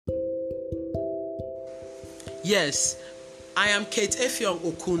Yes, I am Kate Effiong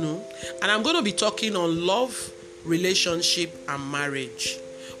Okunu, and I'm going to be talking on love, relationship, and marriage.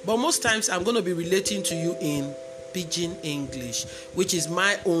 But most times I'm going to be relating to you in Pidgin English, which is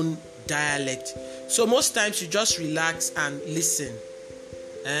my own dialect. So most times you just relax and listen.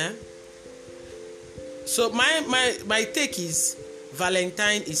 So my take is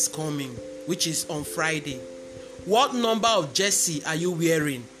Valentine is coming, which is on Friday. What number of jersey are you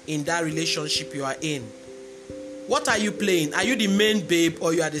wearing in that relationship you are in? What are you playing? Are you the main babe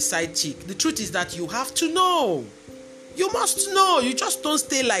or you are the side chick? The truth is that you have to know. You must know. You just don't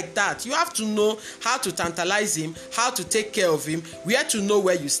stay like that. You have to know how to tantalize him, how to take care of him, where to know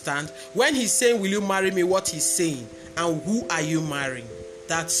where you stand. When he's saying, will you marry me, what he's saying, and who are you marrying?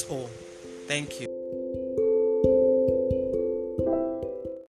 That's all. Thank you.